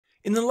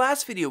In the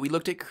last video, we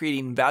looked at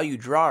creating value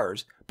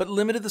drawers, but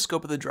limited the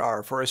scope of the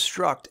drawer for a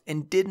struct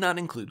and did not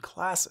include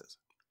classes.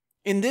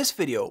 In this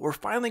video, we're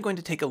finally going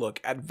to take a look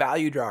at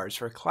value drawers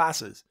for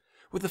classes,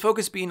 with the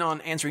focus being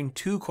on answering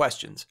two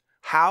questions: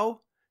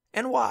 how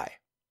and why.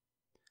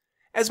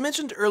 As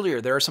mentioned earlier,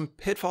 there are some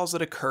pitfalls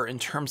that occur in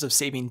terms of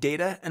saving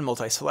data and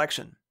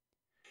multi-selection.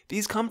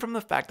 These come from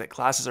the fact that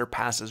classes are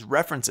passed as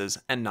references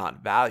and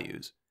not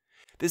values.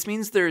 This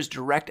means there is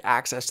direct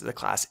access to the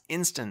class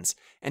instance,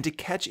 and to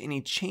catch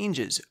any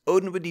changes,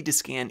 Odin would need to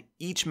scan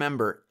each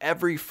member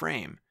every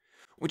frame,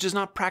 which is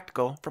not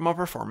practical from a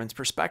performance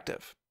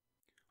perspective.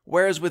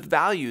 Whereas with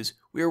values,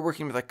 we are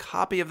working with a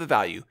copy of the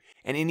value,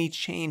 and any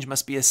change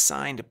must be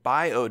assigned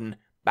by Odin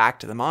back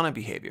to the mono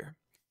behavior.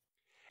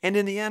 And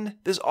in the end,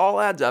 this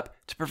all adds up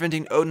to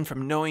preventing Odin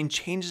from knowing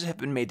changes have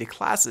been made to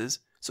classes,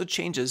 so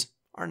changes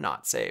are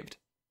not saved.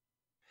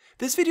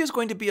 This video is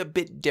going to be a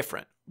bit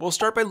different. We'll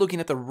start by looking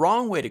at the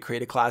wrong way to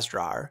create a class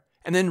drawer,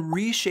 and then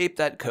reshape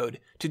that code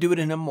to do it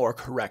in a more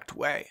correct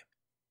way.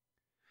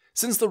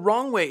 Since the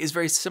wrong way is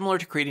very similar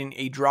to creating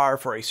a drawer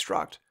for a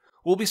struct,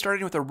 we'll be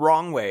starting with the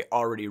wrong way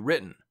already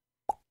written.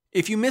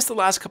 If you missed the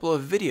last couple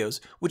of videos,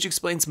 which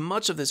explains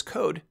much of this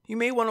code, you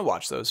may want to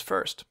watch those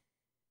first.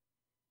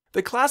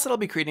 The class that I'll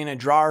be creating a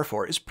drawer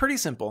for is pretty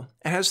simple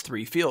and has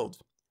three fields: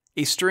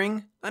 a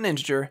string, an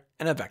integer,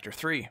 and a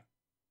vector3.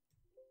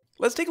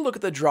 Let's take a look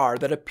at the drawer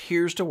that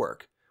appears to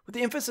work, with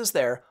the emphasis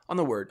there on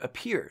the word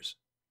appears.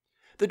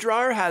 The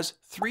drawer has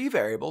three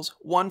variables,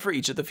 one for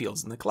each of the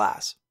fields in the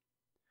class.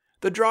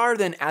 The drawer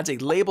then adds a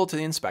label to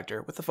the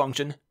inspector with the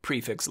function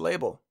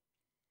prefixLabel.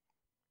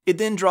 It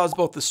then draws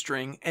both the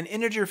string and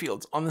integer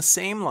fields on the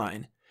same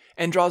line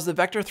and draws the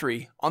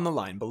vector3 on the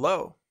line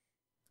below.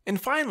 And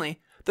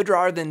finally, the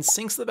drawer then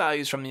syncs the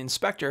values from the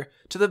inspector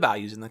to the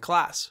values in the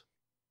class.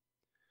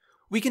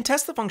 We can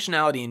test the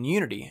functionality in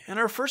Unity, and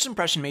our first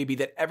impression may be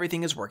that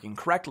everything is working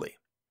correctly.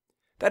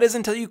 That is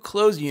until you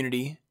close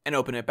Unity and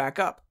open it back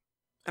up.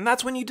 And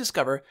that's when you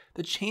discover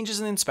the changes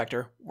in the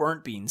inspector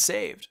weren't being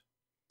saved.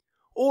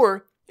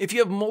 Or, if you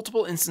have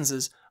multiple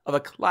instances of a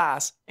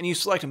class and you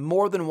select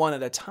more than one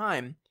at a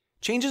time,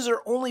 changes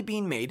are only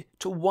being made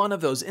to one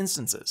of those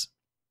instances.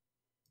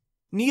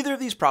 Neither of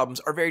these problems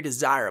are very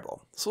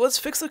desirable, so let's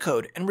fix the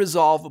code and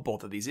resolve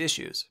both of these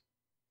issues.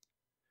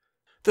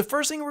 The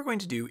first thing we're going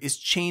to do is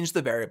change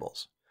the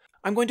variables.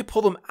 I'm going to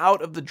pull them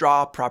out of the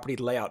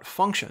drawPropertyLayout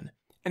function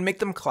and make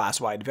them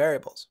class-wide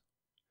variables.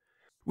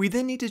 We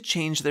then need to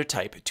change their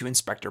type to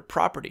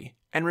InspectorProperty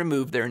and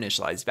remove their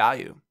initialized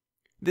value.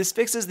 This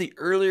fixes the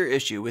earlier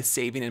issue with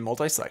saving in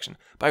multi-selection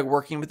by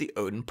working with the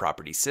Odin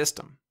property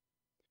system.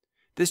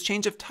 This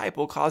change of type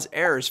will cause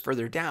errors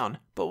further down,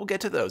 but we'll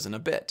get to those in a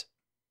bit.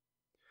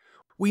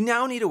 We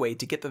now need a way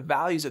to get the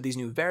values of these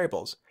new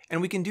variables, and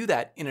we can do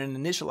that in an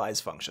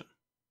initialize function.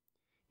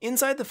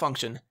 Inside the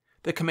function,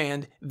 the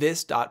command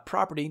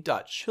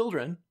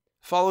this.property.children,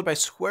 followed by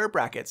square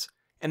brackets,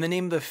 and the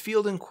name of the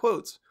field in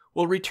quotes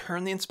will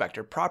return the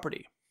inspector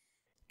property.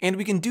 And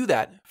we can do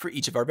that for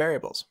each of our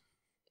variables.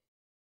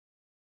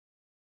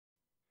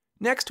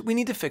 Next, we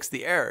need to fix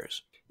the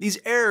errors. These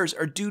errors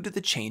are due to the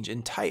change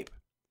in type.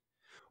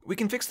 We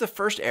can fix the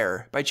first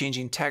error by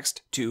changing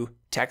text to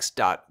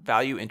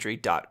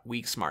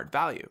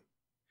text.valueentry.weakSmartValue.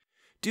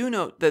 Do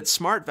note that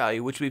SmartValue,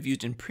 which we've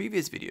used in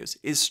previous videos,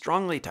 is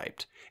strongly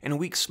typed, and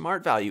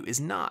weakSmartValue is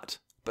not,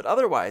 but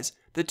otherwise,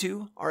 the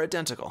two are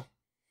identical.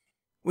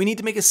 We need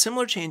to make a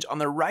similar change on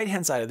the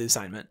right-hand side of the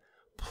assignment,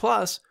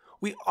 plus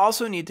we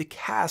also need to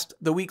cast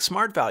the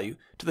weakSmartValue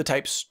to the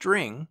type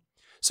string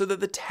so that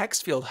the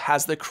text field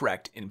has the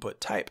correct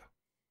input type.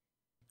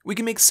 We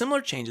can make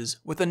similar changes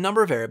with the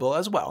number variable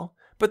as well,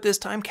 but this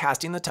time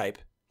casting the type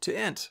to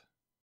int.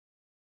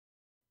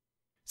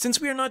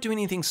 Since we are not doing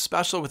anything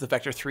special with the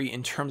vector3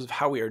 in terms of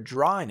how we are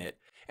drawing it,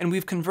 and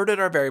we've converted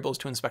our variables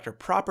to inspector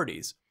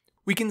properties,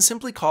 we can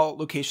simply call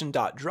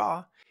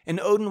location.draw, and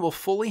Odin will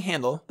fully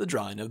handle the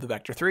drawing of the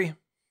vector3.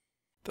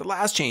 The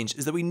last change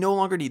is that we no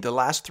longer need the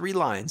last three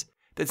lines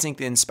that sync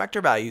the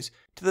inspector values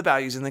to the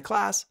values in the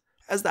class,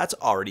 as that's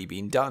already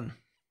being done.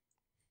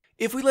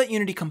 If we let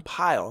Unity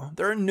compile,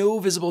 there are no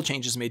visible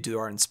changes made to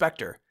our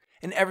inspector,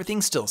 and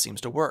everything still seems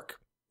to work.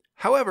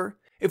 However,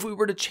 if we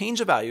were to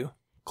change a value,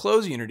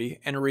 close Unity,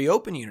 and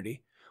reopen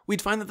Unity,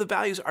 we'd find that the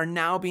values are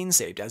now being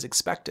saved as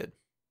expected.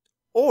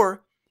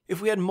 Or,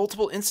 if we had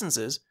multiple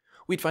instances,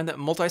 we'd find that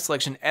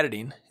multi-selection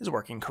editing is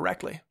working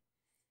correctly.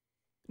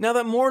 Now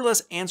that more or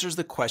less answers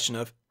the question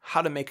of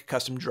how to make a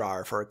custom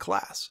drawer for a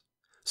class.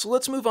 So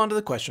let's move on to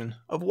the question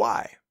of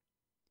why.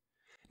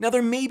 Now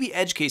there may be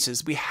edge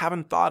cases we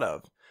haven't thought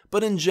of,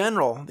 but in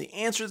general, the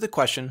answer to the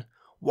question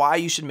why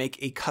you should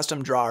make a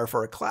custom drawer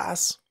for a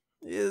class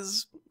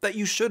is that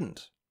you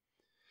shouldn't.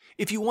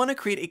 If you want to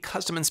create a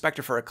custom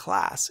inspector for a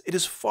class, it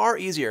is far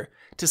easier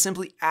to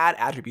simply add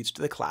attributes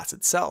to the class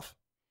itself.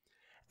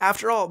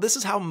 After all, this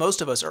is how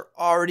most of us are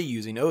already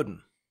using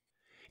Odin.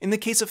 In the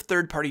case of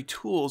third-party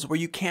tools where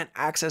you can't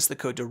access the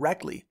code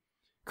directly,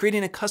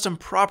 creating a custom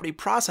property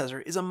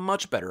processor is a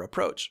much better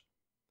approach.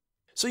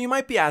 So you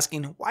might be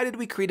asking, why did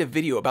we create a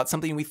video about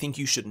something we think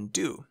you shouldn't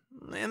do?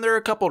 and there are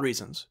a couple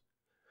reasons.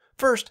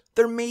 First,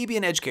 there may be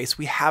an edge case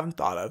we haven't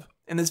thought of,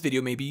 and this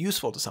video may be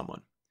useful to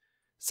someone.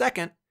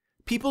 Second,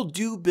 people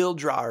do build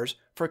drawers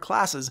for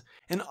classes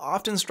and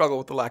often struggle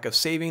with the lack of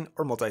saving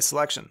or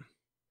multi-selection.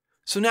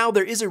 So now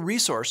there is a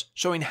resource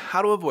showing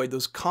how to avoid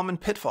those common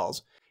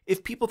pitfalls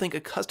if people think a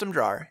custom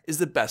drawer is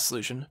the best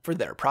solution for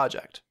their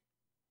project.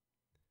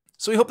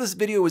 So we hope this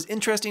video was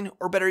interesting,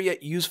 or better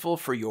yet, useful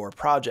for your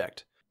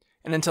project.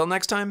 And until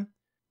next time,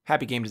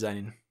 happy game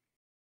designing.